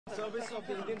service of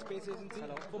the Indian Space Agency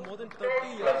for more than 30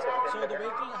 years. So the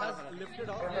vehicle has lifted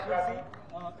off. You can see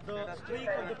the streak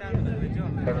of the PSLV.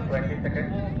 20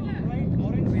 seconds. Bright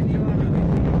orange.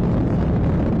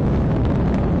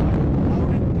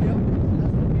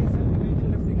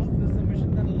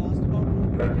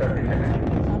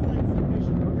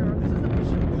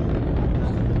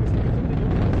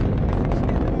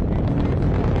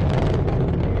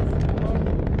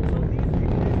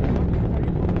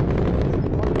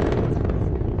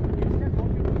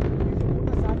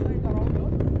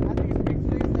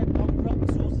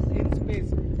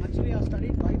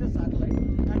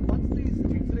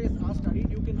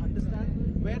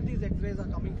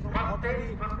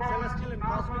 Celestial and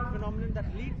cosmic phenomenon that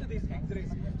lead to these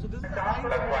X-rays. So this is a science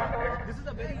mission. This is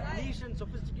a very niche and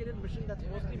sophisticated mission that's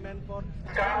mostly meant for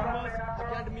astronomers,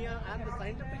 academia, and the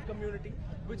scientific community.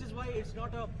 Which is why it's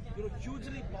not a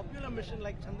hugely popular mission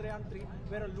like Chandrayaan-3,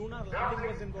 where a lunar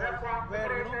landing was involved,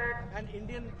 where an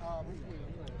Indian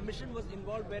mission was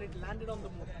involved where it landed on the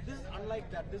moon. This is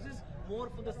unlike that. This is more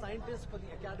for the scientists, for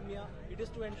the academia. It is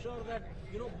to ensure that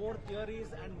more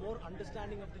theories and more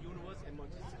understanding of the universe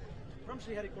emerges. From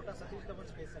Sriharikota, Satish Dhawan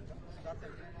Space Center, start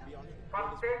and beyond.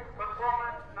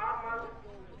 Performance normal.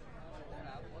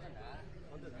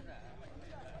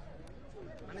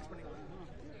 Manage panninga.